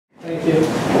Thank you.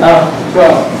 How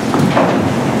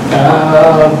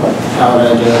would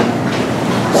I do it?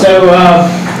 So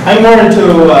I'm more into,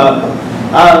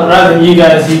 rather than you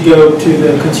guys, you go to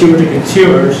the consumer to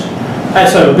consumers.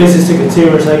 Sorry, business to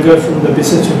consumers. I go from the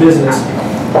business to business.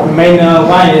 The main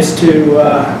line is to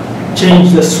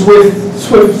change the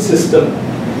SWIFT system.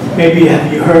 Maybe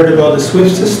have you heard about the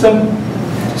SWIFT system?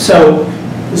 So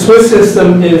the SWIFT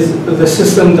system is the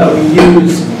system that we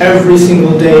use every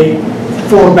single day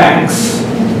for banks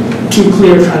to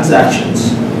clear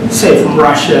transactions. Say from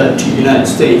Russia to United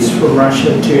States, from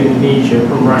Russia to Indonesia,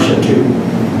 from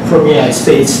the United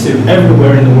States to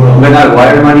everywhere in the world. When I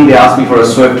wire money, they ask me for a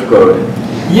SWIFT code.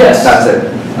 Yes. That's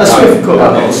it. A SWIFT code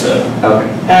also. Okay.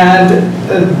 And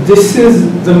this is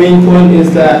the main point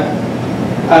is that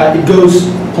it goes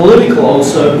political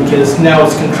also because now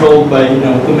it's controlled by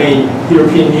the main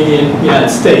European Union, United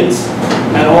States,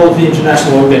 and all of the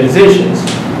international organizations,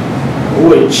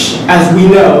 which, as we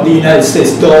know, the United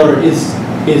States dollar is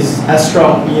as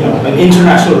strong, an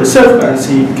international reserve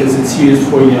currency because it's used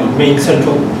for main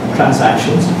central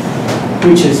transactions,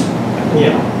 which is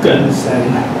guns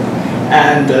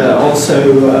and also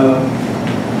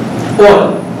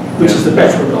oil, which is the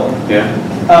petrodollar. Yeah.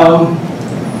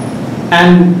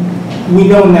 And we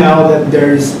know now that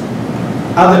there's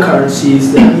other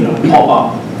currencies that pop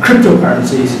up,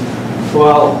 cryptocurrencies.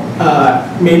 Well,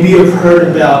 maybe you've heard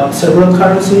about several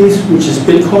currencies, which is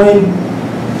Bitcoin.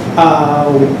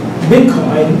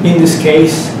 Bitcoin, in this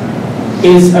case,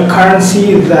 is a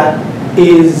currency that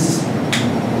is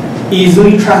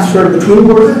easily transferred between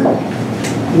borders,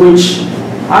 which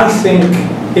I think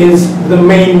is the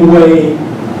main way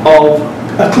of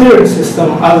a clearing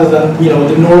system other than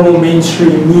the normal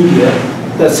mainstream media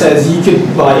that says you could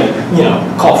buy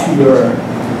coffee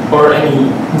or any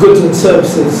goods and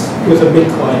services with a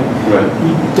Bitcoin. Right.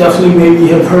 You definitely maybe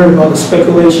have heard about the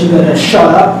speculation that has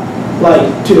shot up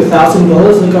like to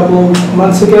 $1,000 a couple of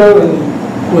months ago and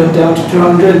went down to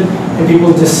 200, and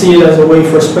people just see it as a way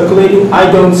for speculating. I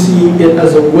don't see it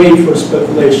as a way for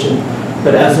speculation,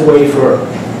 but as a way for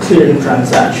clearing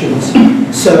transactions.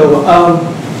 So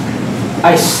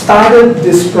I started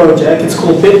this project. It's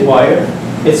called Bitwire.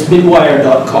 It's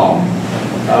bitwire.com.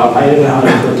 I don't know how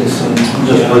to put this on.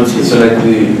 Just once you select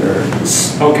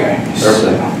okay.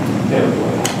 Perfect.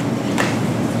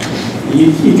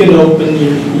 You can open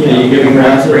your, you giving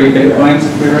us free Bitcoins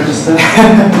if we register?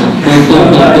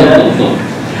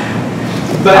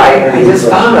 But I just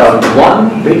found out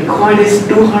one Bitcoin is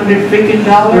 $200 freaking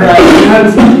dollars. Right,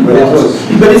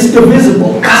 but it's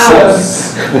divisible.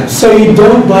 So you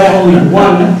don't buy only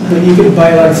one, but you can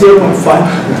buy like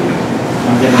 0.5.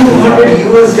 $200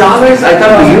 US dollars? I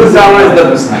thought the US dollar is the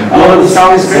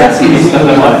most currency.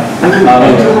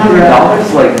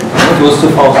 $200 like. It was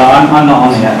 2000. I'm not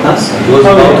on yet. It was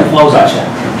about 2000 actually.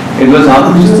 It was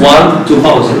on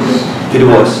 2000. It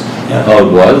was. Yeah. Oh,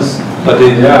 it was? But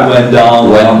it went down.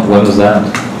 When was that?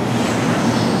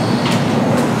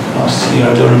 Last year,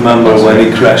 I don't remember when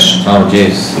it crashed. Oh,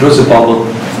 jeez. It was a bubble.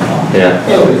 Yeah.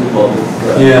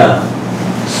 Yeah.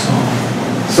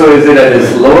 So is it at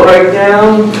its low right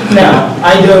now? Now,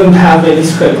 I don't have any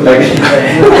speculation.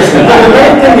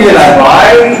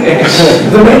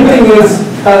 The main thing is,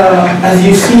 as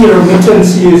you see,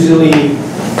 remittance usually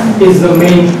is the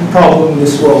main problem in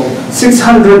this world.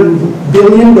 $600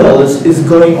 billion is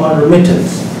going on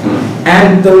remittance.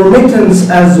 And the remittance,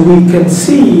 as we can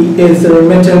see, is the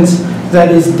remittance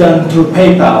that is done through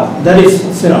PayPal. That is,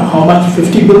 how much?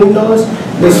 $50 billion?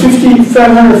 There's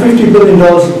 $550 billion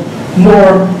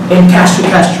more in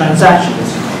cash-to-cash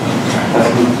transactions. That's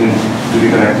good to be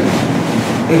connected.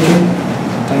 Thank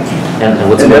you. And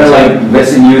what's And the they're website? like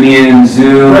Western Union,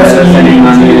 Zoom, sending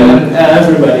money. And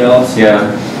everybody else. Yeah.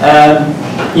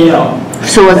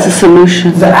 So what's the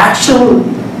solution? The actual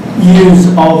use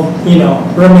of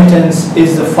remittance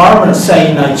is the farmers, say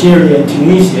in Nigeria,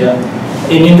 Tunisia,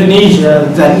 in Indonesia,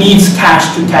 that needs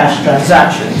cash-to-cash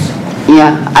transactions.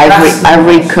 Yeah,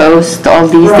 Ivory Coast, all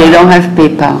these, Right. they don't have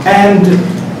PayPal. And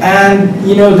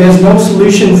there's no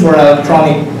solution for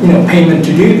electronic payment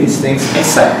to do these things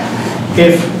except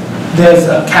if there's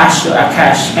a cash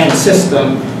end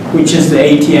system, which is the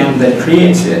ATM that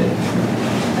creates it,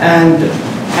 and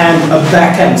a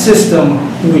back-end system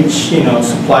which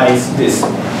supplies this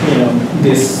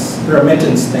this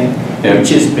remittance thing,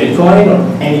 which is Bitcoin or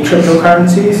any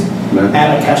cryptocurrencies,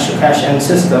 and a cash-to-cash end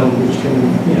system which can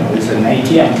is an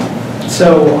ATM.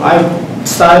 So I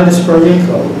started this project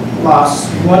last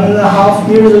 1.5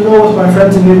 years ago with my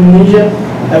friends in Indonesia.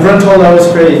 Everyone told I was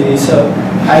crazy, so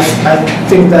I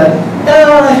think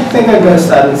I'm going to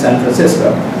start in San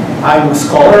Francisco. I'm a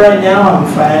scholar right now. I'm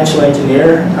a financial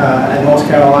engineer at North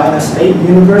Carolina State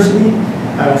University.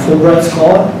 I'm a Fulbright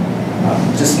scholar.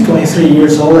 I'm just 23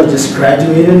 years old. I just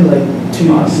graduated like 2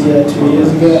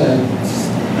 years ago. And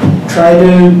try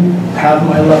to have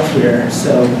my luck here.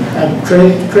 So I've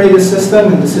created a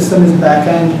system, and the system is back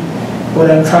end.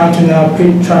 What I'm trying to now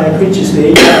trying to preach is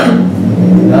the HR.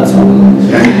 That's all.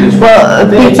 Well,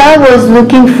 PayPal was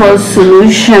looking for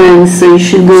solutions, so you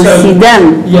should go see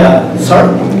them. Yeah,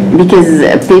 sorry? Because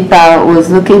PayPal was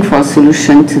looking for a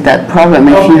solution to that problem.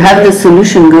 If you have the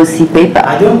solution, go see PayPal.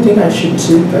 I don't think I should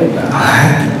sue PayPal.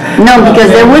 No,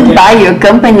 because they would buy your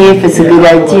company if it's a good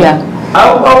idea.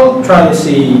 I'll try to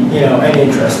see, any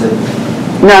interested.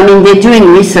 No, I mean, they're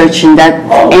doing research in that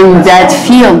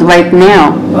field right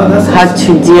now. How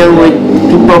to deal with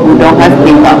people who don't have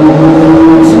PayPal.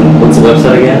 What's the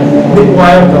website again?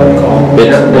 Bitwire.com.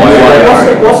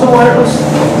 Bitwire. What's the wireless?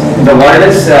 The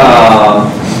wireless,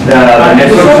 the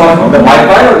network one, the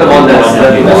Wi-Fi or the one that's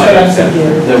That's what I said here.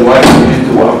 the Wi-Fi you need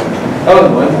to work? Oh, the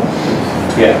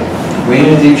Wi-Fi. Yeah. We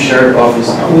need a deep shared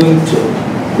office.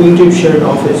 Going to shared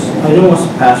office. I don't want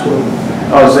the password.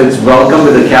 Oh, so it's welcome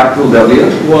with a capital W.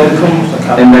 Welcome to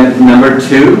capital. And then number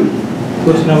 2.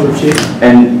 What's number 2?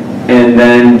 And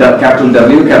then the capital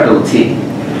W, capital T.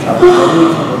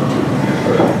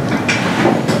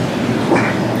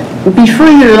 Before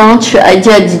you launch your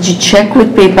idea, did you check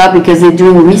with PayPal because they're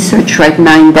doing research right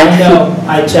now in that I field? know,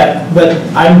 I checked, but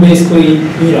I'm basically,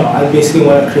 I basically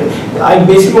want to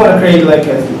create like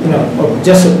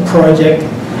just a project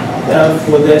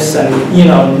for this, and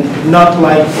not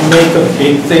like make a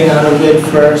big thing out of it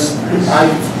first. I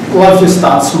love to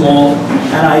start small,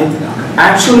 and I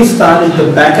actually started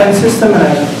the backend system,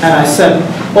 and I sent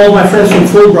all my friends from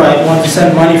Fulbright want to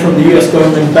send money from the U.S.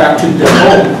 government back to their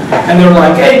home, and they were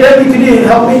like, "Hey, Debbie, could you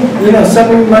help me?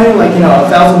 Send me money, like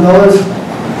 $1,000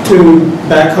 to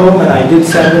back home," and I did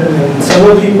send it, and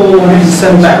several people wanted to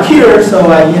send back here, so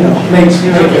I make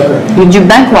it. You do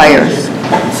bank wires.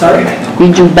 Sorry.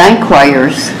 You do bank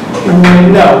wires.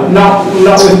 No, not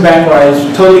with bank wires,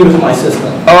 totally with my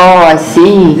system. Oh, I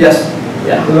see. Yes.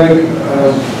 Yeah.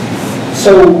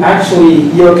 So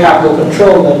actually, your capital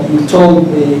control that you told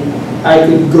me, I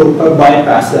could go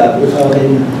bypass that without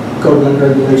any government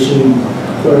regulation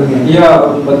going in.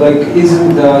 Yeah, but like,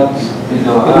 isn't that,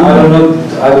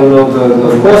 I don't know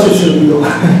the. Of course, it should be legal.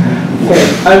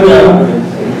 I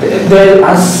mean, there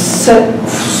are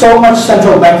so much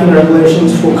central banking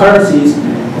regulations for currencies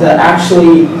that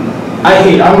actually,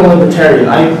 I'm a libertarian.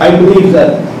 I believe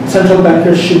that central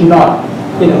bankers should not,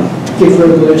 give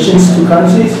regulations to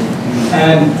currencies,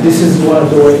 and this is one of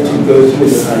the ways to go through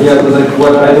the currency. Yeah, but like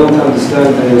what I don't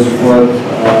understand is what,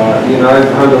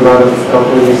 I've heard a lot of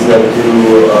companies that do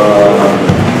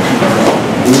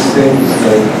these things,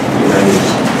 like,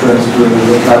 transferring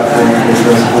the platform,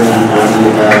 transferring the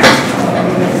money,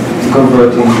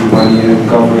 converting money and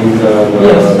covering the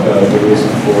risk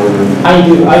for. I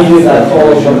do that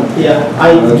all of them. Yeah,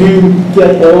 I do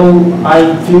get all. I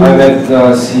met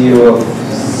the CEO of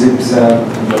ZipZap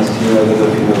last year. I don't know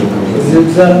if you know the company.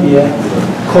 ZipZap, yeah.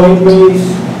 Coinbase,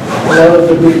 a lot of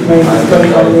the big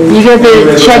companies. You got to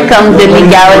check on the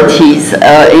legalities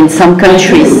in some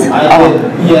countries. I did,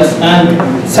 yes, and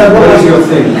several. What is your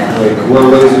thing? Like,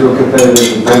 what is your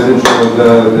competitive advantage of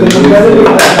The competitive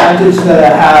advantage that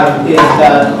I have is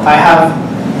that I have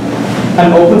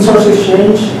an open source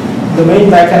exchange. The main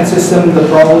backend system, the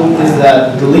problem is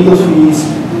that the legal fees,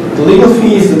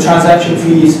 the transaction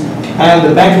fees, and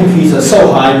the banking fees are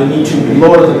so high, we need to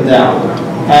lower them down.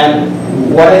 And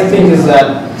what I think is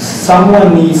that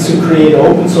someone needs to create an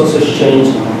open source exchange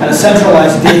and a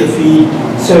centralized data feed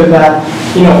so that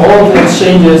all of the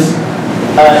exchanges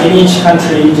in each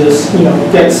country just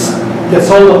gets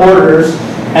all the orders,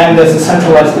 and there's a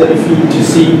centralized data feed to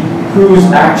see who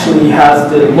actually has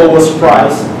the lowest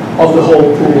price of the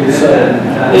whole pool. So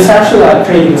it's actually like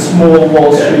creating a small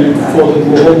Wall Street for the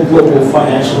global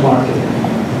financial market,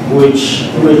 which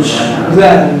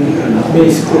then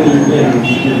basically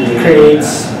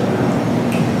creates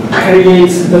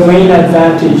the main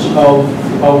advantage of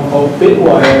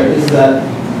Bitwire is that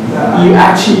you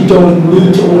actually don't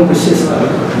need to own the system.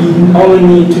 You only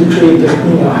need to create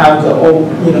have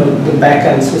the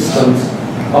back-end systems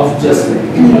of just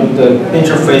the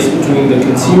interface between the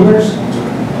consumers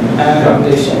and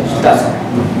the exchange. That's all.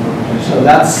 So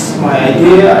that's my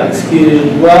idea. I executed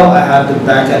it well. I have the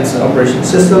back-end operation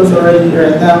systems already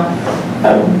right now.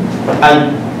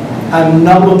 I'm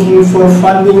not looking for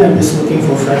funding. I'm just looking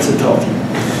for friends to talk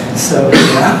to. So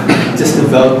just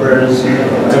developers,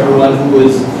 everyone who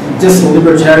is just a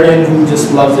libertarian who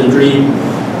just loves the dream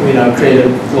create a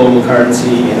global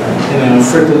currency and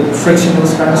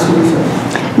frictionless currency. So.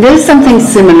 There's something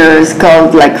similar. It's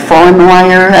called like foreign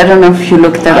wire. I don't know if you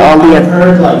looked at all the I've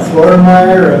heard like foreign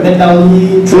wire,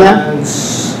 legalities,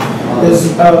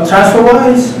 there's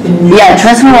TransferWise.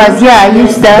 TransferWise. Yeah, I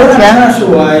use that. Yeah.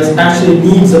 TransferWise actually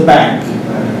needs a bank.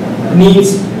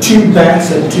 Needs two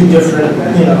banks in two different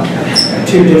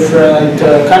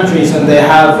countries, and they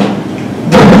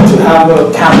need to have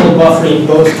a capital buffer in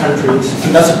both countries,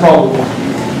 and that's a problem.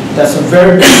 That's a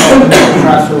very big problem for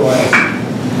TransferWise.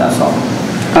 That's all.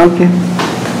 Okay.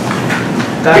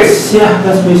 That's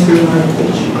basically my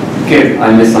pitch. Okay,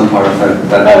 I missed some part of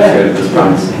that. Shared this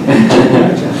promise.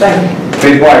 Thank you.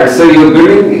 Great wire. So you're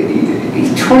doing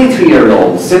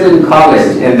 23-year-old, still in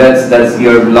college, and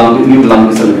you belong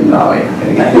to Silicon Valley.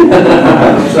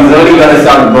 He's only got to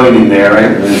start going in there,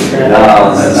 right?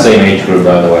 Same age group,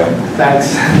 by the way.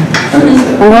 Thanks.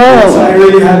 Whoa. So I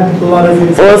really had a lot of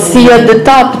information. We'll see you at the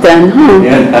top then, huh?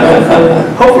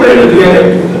 Yeah. Hopefully,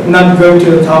 not going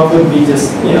to the top would be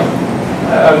just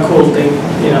a cool thing,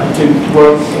 to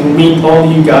work and meet all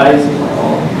you guys.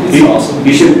 It's awesome.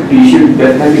 You should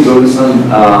definitely go to some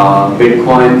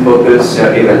Bitcoin focused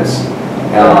events,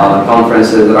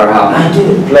 conferences that are happening.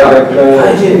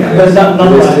 I did, but not my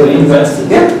investors.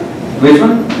 Yeah. Which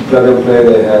one? Plug and Play.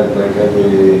 They had like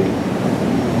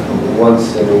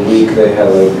once in a week they had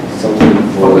like something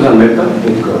for Focus on Bitcoin.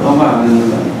 Bitcoin. Wow, I didn't know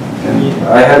that. Yeah.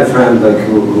 I had a friend like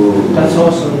who That's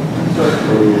awesome.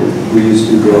 we used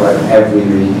to go at every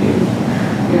meeting.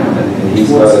 Yeah. And he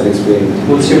started explaining.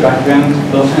 What's your background,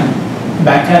 Wilson?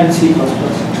 Backend C++.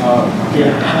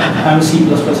 Yeah, I'm a C++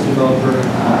 developer.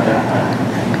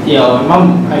 My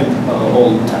mom, all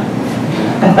the time.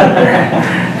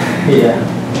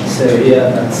 So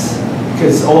that's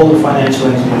because all the financial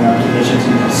engineering applications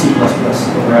use C++.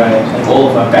 Right. Like all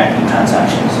of our banking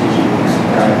transactions usually use.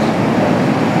 Right.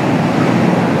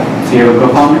 So you have a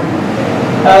co-founder?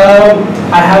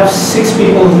 I have 6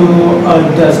 people who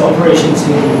does operations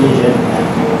in Indonesia,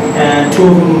 and 2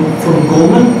 of them from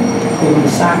Goldman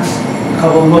Sachs. A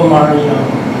couple of them are,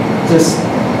 just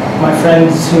my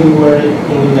friends who were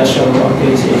in industrial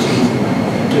organizations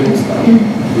doing stuff.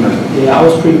 Yeah, I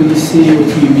was previously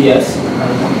with UBS.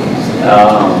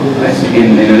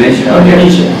 In Indonesia?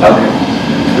 Indonesia. Okay.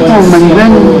 Oh my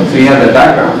goodness. So you have the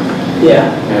background?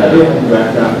 Yeah, I do have a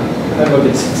background. I'm a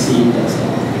bit succeed and stuff.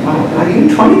 Wow, how are you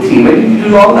 23? Where did you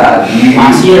do all that?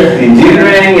 Last year.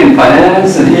 Engineering and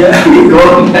finance and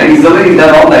he's already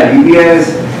done all that.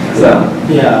 UBS. So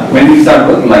yeah. When did you start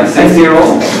working? Like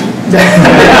 6-year-old?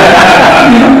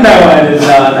 No, I did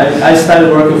not. I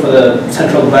started working for the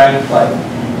central bank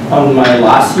on my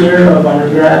last year of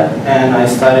undergrad, and I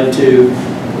started to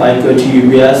go to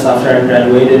UBS after I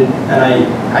graduated, and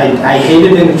I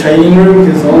hated in the training room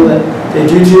because all they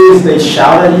do is they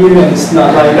shout at you, and it's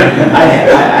not like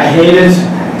I hate it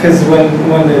because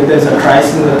when there's a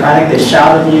crisis and a panic, they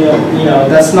shout at you.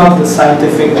 That's not the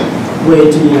scientific way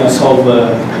to solve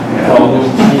a problem.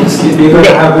 You're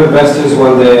gonna have investors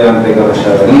one day and they're gonna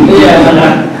shut it.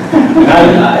 Yeah.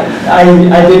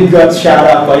 I did got shout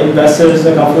out by investors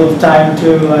a couple of times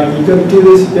too, you gotta do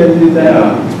this, you gotta do that,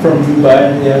 from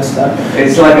Dubai and stuff.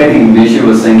 It's like I think Ignacio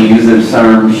was saying, use the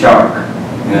term shark.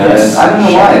 Yes. I don't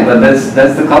know why, but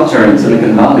that's the culture in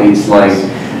Silicon Valley. It's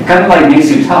kind of makes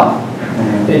you tough.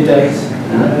 It does.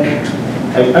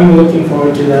 I'm looking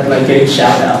forward to that, getting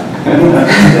shout out.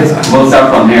 We'll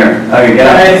start from here. Okay, get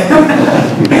out.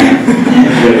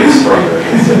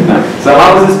 So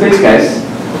how was this pitch, guys?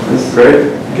 This is great.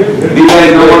 Good. Do you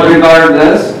guys know what regard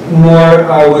this? More,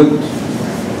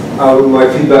 my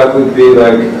feedback would be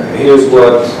here's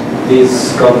what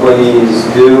these companies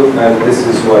do, and this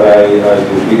is what I do,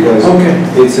 because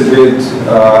it's a bit,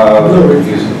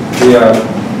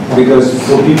 because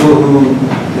for people who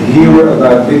hear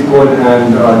about Bitcoin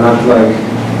and are not going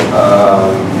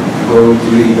to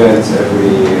the events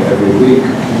every week,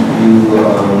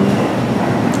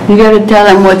 you got to tell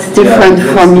them what's different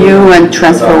from you and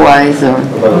TransferWise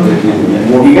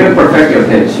You got to perfect your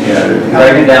pitch.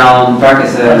 Write it down,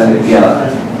 practice it.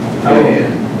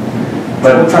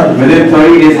 But within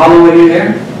 30 days, how long were you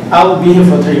there? I'll be here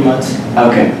for 3 months.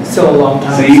 Okay. Still a long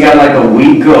time. So you got a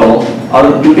week goal.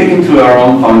 I'll be taking through our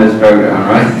own founders program,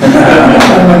 right?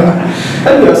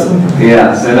 That'd be awesome.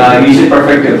 Yeah, so you should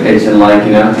perfect your pitch and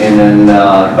and then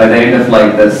by the end of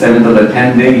the 7th or the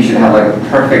 10th day, you should have a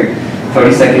perfect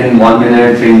 30-second,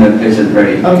 1-minute, 3-minute pitch is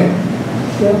ready. Okay.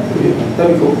 Yeah,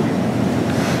 that'd be cool.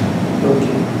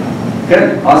 Okay.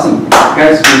 Good, awesome.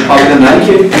 Guys, we'll call it a night.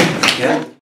 Thank you. Yeah.